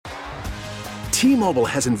T-Mobile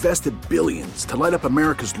has invested billions to light up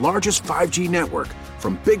America's largest 5G network,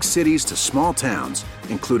 from big cities to small towns,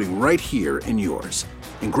 including right here in yours.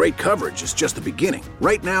 And great coverage is just the beginning.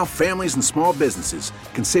 Right now, families and small businesses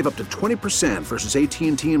can save up to 20% versus AT&T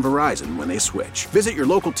and Verizon when they switch. Visit your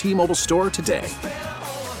local T-Mobile store today.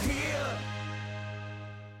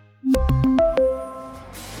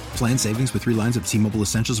 Plan savings with 3 lines of T-Mobile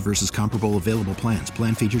Essentials versus comparable available plans.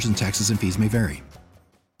 Plan features and taxes and fees may vary.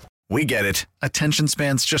 We get it. Attention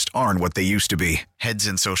spans just aren't what they used to be. Heads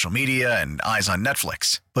in social media and eyes on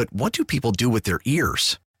Netflix. But what do people do with their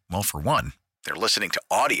ears? Well, for one, they're listening to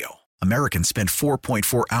audio. Americans spend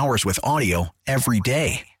 4.4 hours with audio every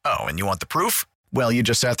day. Oh, and you want the proof? Well, you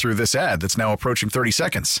just sat through this ad that's now approaching 30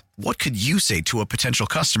 seconds. What could you say to a potential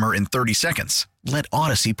customer in 30 seconds? Let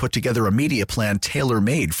Odyssey put together a media plan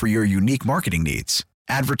tailor-made for your unique marketing needs.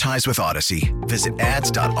 Advertise with Odyssey. Visit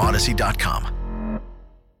ads.odyssey.com.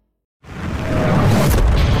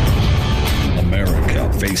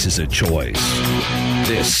 America faces a choice.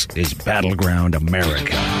 This is Battleground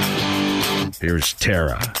America. Here's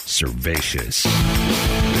Tara Servatius.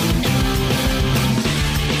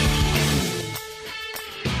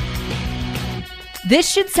 This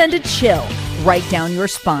should send a chill right down your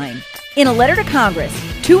spine. In a letter to Congress,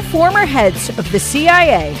 2 former heads of the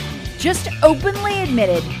CIA just openly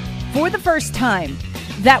admitted for the first time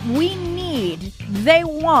that they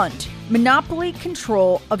want monopoly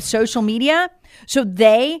control of social media so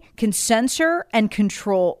they can censor and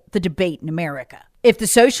control the debate in America. If the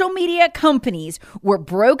social media companies were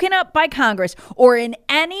broken up by Congress or in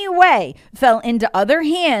any way fell into other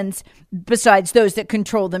hands besides those that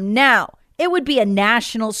control them now, it would be a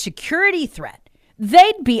national security threat.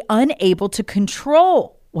 They'd be unable to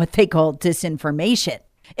control what they call disinformation.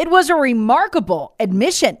 It was a remarkable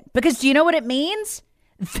admission because do you know what it means?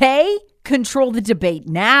 They control the debate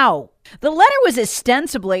now. The letter was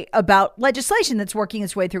ostensibly about legislation that's working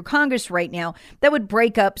its way through Congress right now that would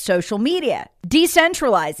break up social media,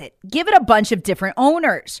 decentralize it, give it a bunch of different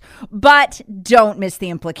owners. But don't miss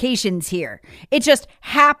the implications here. It just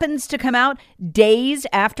happens to come out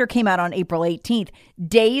came out on April 18th,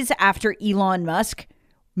 days after Elon Musk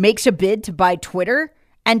makes a bid to buy Twitter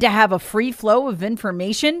and to have a free flow of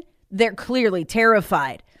information. They're clearly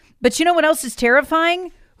terrified. But you know what else is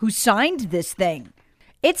terrifying? Who signed this thing?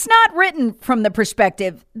 It's not written from the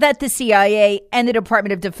perspective that the CIA and the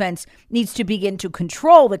Department of Defense needs to begin to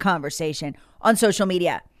control the conversation on social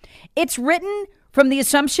media. It's written from the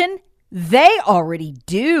assumption they already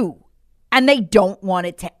do, and they don't want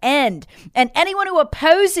it to end. And anyone who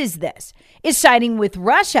opposes this is siding with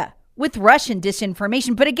Russia, with Russian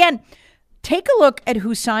disinformation. But again, take a look at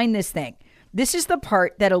who signed this thing. This is the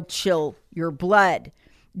part that'll chill your blood.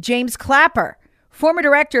 James Clapper, former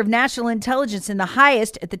director of national intelligence and the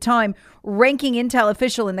highest, at the time, ranking intel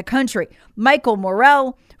official in the country. Michael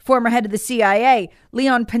Morell, former head of the CIA.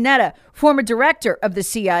 Leon Panetta, former director of the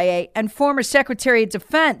CIA and former Secretary of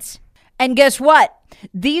Defense. And guess what?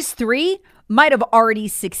 These 3 might have already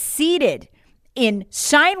succeeded in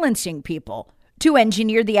silencing people to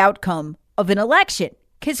engineer the outcome of an election.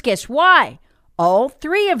 Because guess why? All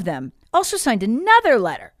 3 of them also signed another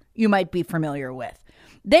letter you might be familiar with.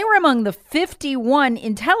 They were among the 51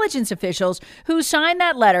 intelligence officials who signed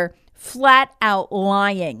that letter flat out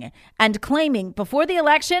lying and claiming before the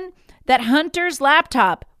election that Hunter's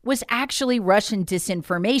laptop was actually Russian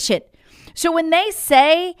disinformation. So when they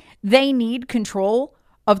say they need control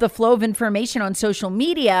of the flow of information on social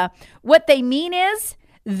media, what they mean is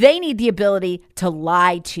they need the ability to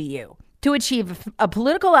lie to you to achieve a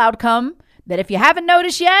political outcome that, if you haven't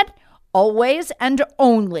noticed yet, always and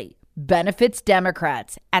only benefits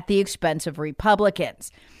Democrats at the expense of Republicans.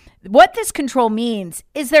 What this control means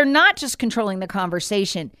is they're not just controlling the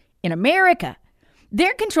conversation in America.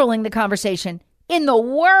 They're controlling the conversation in the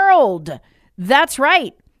world. That's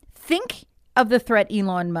right. Think of the threat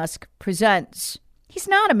Elon Musk presents. He's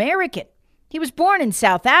not American. He was born in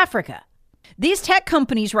South Africa. These tech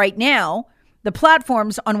companies right now, the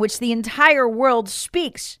platforms on which the entire world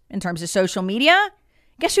speaks in terms of social media,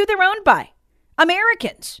 guess who they're owned by?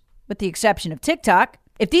 Americans. With the exception of TikTok.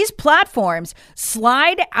 If these platforms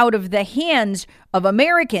slide out of the hands of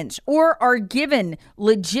Americans or are given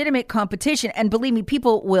legitimate competition, and believe me,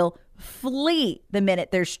 people will flee the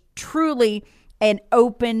minute there's truly an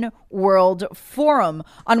open world forum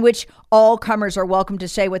on which all comers are welcome to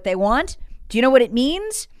say what they want. Do you know what it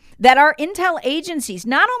means? That our intel agencies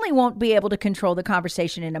not only won't be able to control the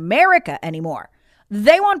conversation in America anymore,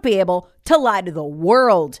 they won't be able to lie to the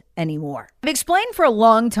world anymore. I've explained for a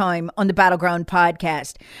long time on the Battleground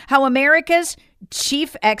podcast how America's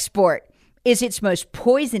chief export is its most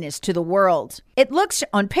poisonous to the world. It looks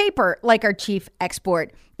on paper like our chief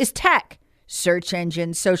export is tech, search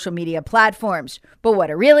engines, social media platforms. But what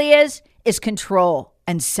it really is control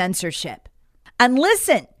and censorship. And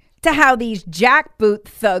listen to how these jackboot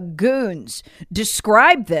thug goons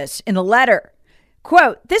describe this in the letter.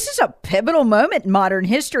 Quote, "This is a pivotal moment in modern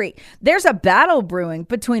history. There's a battle brewing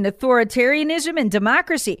between authoritarianism and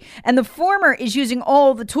democracy, and the former is using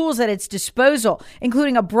all the tools at its disposal,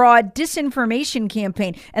 including a broad disinformation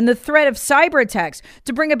campaign and the threat of cyber attacks,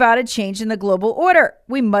 to bring about a change in the global order.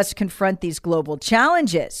 We must confront these global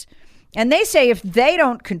challenges." And they say if they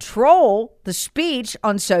don't control the speech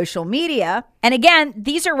on social media, and again,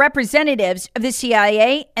 these are representatives of the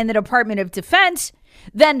CIA and the Department of Defense,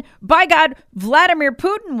 then, by God, Vladimir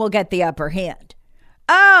Putin will get the upper hand.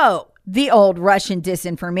 Oh, the old Russian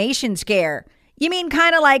disinformation scare. You mean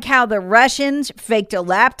kind of like how the Russians faked a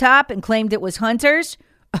laptop and claimed it was Hunter's?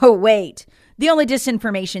 Oh, wait. The only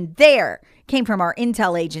disinformation there came from our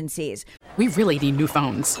intel agencies. We really need new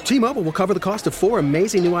phones. T-Mobile will cover the cost of 4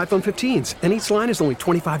 amazing new iPhone 15s, and each line is only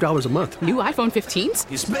 $25 a month. New iPhone 15s?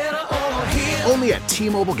 It's better over here. Only at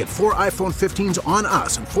T-Mobile, get 4 iPhone 15s on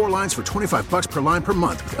us and 4 lines for $25 per line per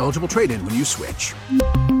month with eligible trade-in when you switch.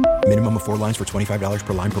 Minimum of 4 lines for $25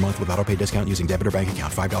 per line per month with autopay discount using debit or bank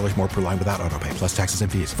account. $5 more per line without autopay, plus taxes and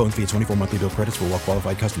fees. Phone fee at 24 monthly bill credits for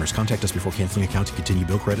well-qualified customers. Contact us before canceling account to continue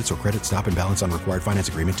bill credits or credit stop and balance on required finance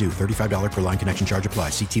agreement due. $35 per line connection charge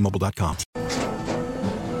applies. See T-Mobile.com.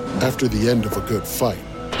 After the end of a good fight,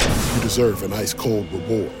 you deserve an ice-cold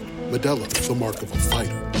reward. Modelo is the mark of a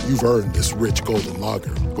fighter. You've earned this rich golden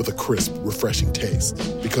lager with a crisp, refreshing taste.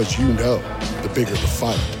 Because you know, the bigger the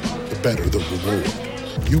fight, the better the reward.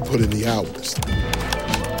 You put in the hours,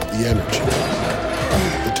 the energy,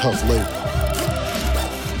 the tough labor.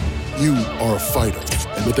 You are a fighter,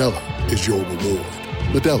 and Modelo is your reward.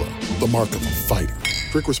 Modelo, the mark of a fighter.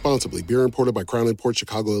 Drink responsibly. Beer imported by Crown Imports,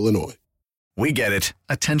 Chicago, Illinois. We get it.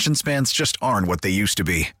 Attention spans just aren't what they used to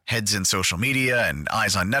be. Heads in social media and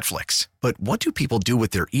eyes on Netflix. But what do people do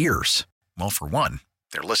with their ears? Well, for one,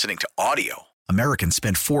 they're listening to audio. Americans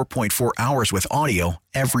spend 4.4 hours with audio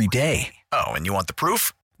every day. Oh, and you want the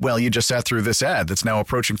proof? Well, you just sat through this ad that's now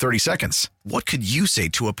approaching 30 seconds. What could you say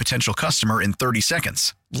to a potential customer in 30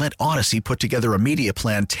 seconds? Let Odyssey put together a media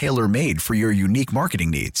plan tailor-made for your unique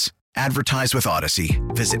marketing needs. Advertise with Odyssey.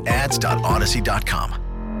 Visit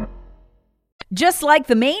ads.odyssey.com. Just like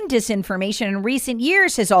the main disinformation in recent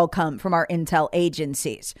years has all come from our intel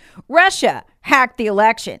agencies. Russia hacked the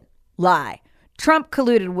election. Lie. Trump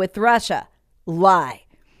colluded with Russia. Lie.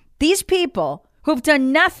 These people who've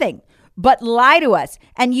done nothing but lie to us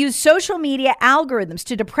and use social media algorithms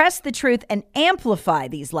to depress the truth and amplify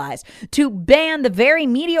these lies, to ban the very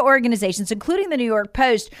media organizations, including the New York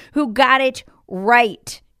Post, who got it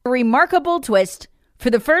right. A remarkable twist, for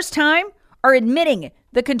the first time, are admitting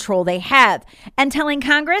the control they have and telling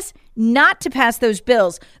Congress not to pass those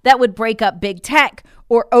bills that would break up big tech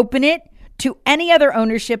or open it to any other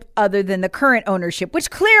ownership other than the current ownership,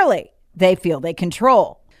 which clearly they feel they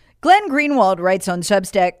control. Glenn Greenwald writes on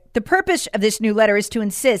Substack, the purpose of this new letter is to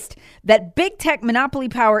insist that big tech monopoly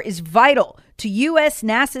power is vital to U.S.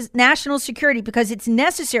 national security because it's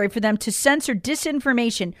necessary for them to censor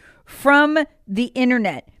disinformation from the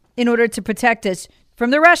internet in order to protect us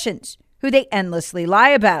from the Russians, who they endlessly lie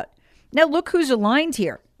about. Now look who's aligned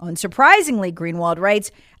here. Unsurprisingly, Greenwald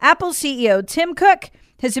writes, Apple CEO Tim Cook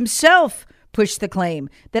has himself pushed the claim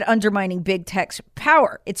that undermining big tech's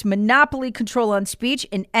power, its monopoly control on speech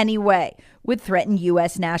in any way, would threaten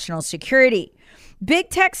U.S. national security. Big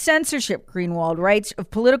tech censorship, Greenwald writes,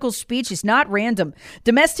 of political speech is not random.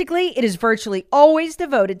 Domestically, it is virtually always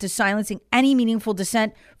devoted to silencing any meaningful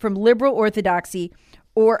dissent from liberal orthodoxy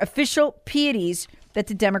or official pieties that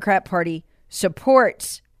the Democrat Party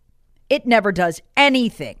supports. It never does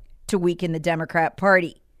anything to weaken the Democrat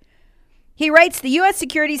Party. He writes, the U.S.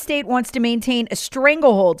 security state wants to maintain a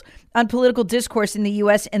stranglehold on political discourse in the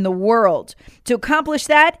U.S. and the world. To accomplish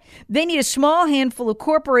that, they need a small handful of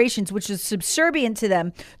corporations which is subservient to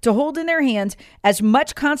them to hold in their hands as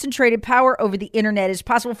much concentrated power over the internet as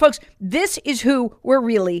possible. Folks, this is who we're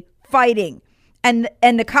really fighting. And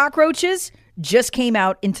the cockroaches just came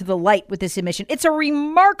out into the light with this admission. It's a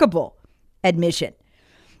remarkable admission.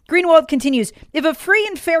 Greenwald continues, if a free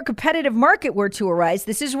and fair competitive market were to arise,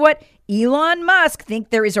 this is what Elon Musk think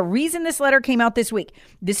there is a reason this letter came out this week.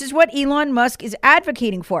 This is what Elon Musk is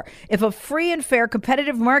advocating for. If a free and fair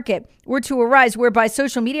competitive market were to arise whereby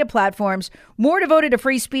social media platforms more devoted to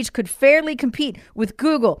free speech could fairly compete with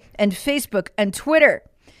Google and Facebook and Twitter.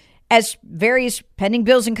 as various pending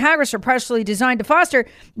bills in Congress are partially designed to foster,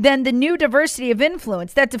 then the new diversity of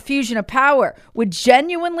influence, that diffusion of power, would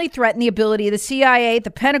genuinely threaten the ability of the CIA, the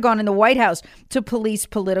Pentagon, and the White House to police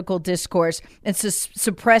political discourse and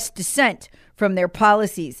suppress dissent from their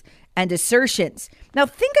policies and assertions. Now,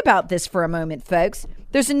 think about this for a moment, folks.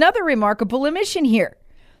 There's another remarkable omission here.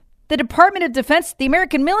 The Department of Defense, the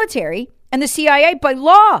American military, and the CIA, by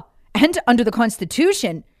law and under the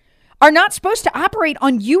Constitution, are not supposed to operate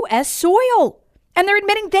on U.S. soil. And they're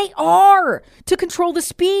admitting they are to control the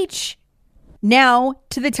speech. Now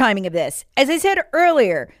to the timing of this. As I said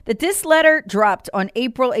earlier, that this letter dropped on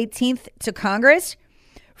April 18th to Congress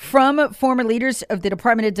from former leaders of the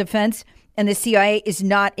Department of Defense and the CIA is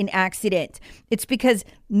not an accident. It's because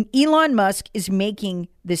Elon Musk is making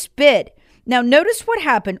this bid. Now, notice what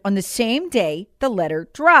happened on the same day the letter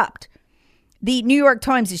dropped. The New York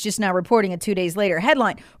Times is just now reporting it 2 days later.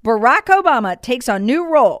 Headline, Barack Obama takes on new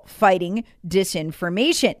role fighting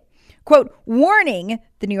disinformation. Quote, warning,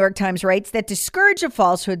 the New York Times writes, that the scourge of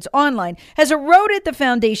falsehoods online has eroded the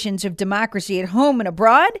foundations of democracy at home and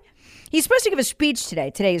abroad. He's supposed to give a speech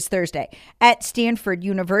today. Today is Thursday at Stanford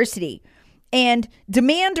University and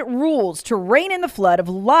demand rules to rein in the flood of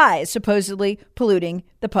lies supposedly polluting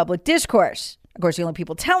the public discourse. Of course, the only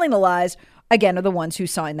people telling the lies, again, are the ones who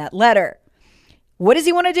signed that letter. What does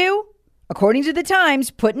he want to do? According to the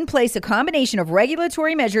Times, put in place a combination of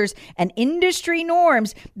regulatory measures and industry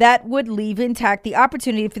norms that would leave intact the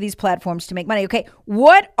opportunity for these platforms to make money. Okay,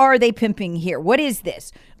 what are they pimping here? What is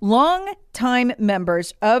this? Long-time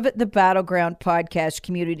members of the Battleground podcast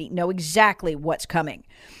community know exactly what's coming.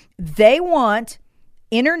 They want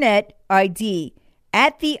internet ID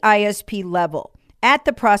at the ISP level, at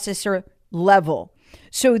the processor level,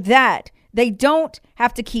 so that they don't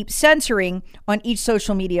have to keep censoring on each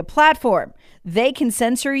social media platform. They can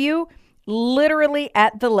censor you literally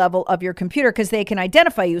at the level of your computer because they can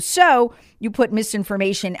identify you. So you put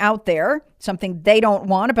misinformation out there, something they don't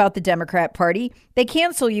want about the Democrat Party, they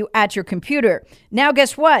cancel you at your computer. Now,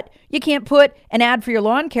 guess what? You can't put an ad for your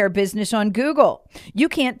lawn care business on Google. You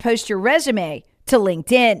can't post your resume to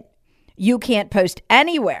LinkedIn. You can't post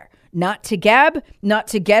anywhere, not to Gab, not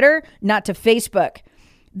to Getter, not to Facebook.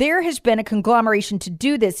 There has been a conglomeration to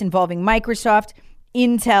do this involving Microsoft,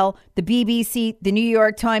 Intel, the BBC, the New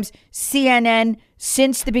York Times, CNN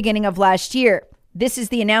since the beginning of last year. This is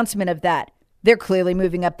the announcement of that. They're clearly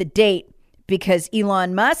moving up the date because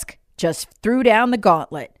Elon Musk just threw down the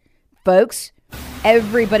gauntlet. Folks,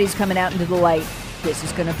 everybody's coming out into the light. This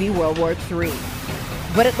is going to be World War III.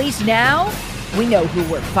 But at least now we know who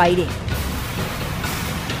we're fighting.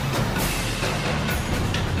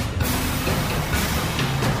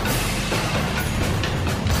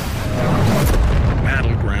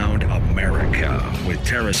 Battleground America with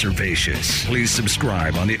Tara Servatius. Please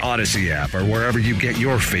subscribe on the Odyssey app or wherever you get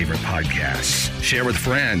your favorite podcasts. Share with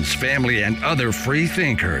friends, family, and other free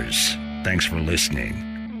thinkers. Thanks for listening.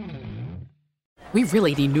 We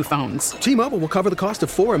really need new phones. T-Mobile will cover the cost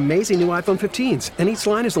of 4 amazing new iPhone 15s, and each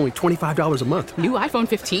line is only $25 a month. New iPhone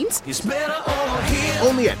 15s? It's better over here.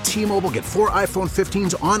 Only at T-Mobile, get 4 iPhone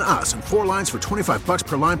 15s on us and 4 lines for $25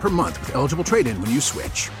 per line per month with eligible trade-in when you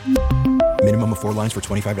switch. Minimum of 4 lines for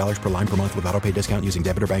 $25 per line per month with autopay discount using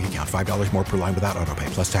debit or bank account. $5 more per line without autopay,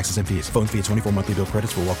 plus taxes and fees. Phone fee at 24 monthly bill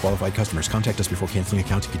credits for well-qualified customers. Contact us before canceling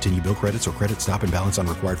account to continue bill credits or credit stop and balance on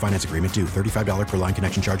required finance agreement due. $35 per line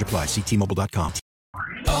connection charge applies. See T-Mobile.com.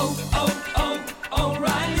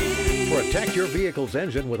 O'Reilly. Protect your vehicle's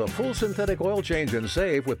engine with a full synthetic oil change and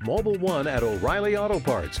save with Mobil 1 at O'Reilly Auto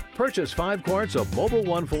Parts. Purchase 5 quarts of Mobil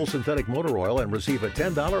 1 full synthetic motor oil and receive a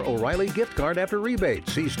 $10 O'Reilly gift card after rebate.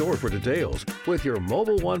 See store for details. With your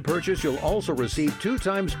Mobil 1 purchase, you'll also receive 2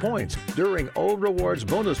 times points during O Rewards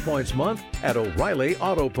Bonus Points Month at O'Reilly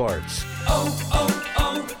Auto Parts.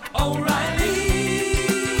 O'Reilly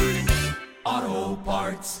Auto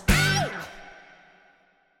Parts.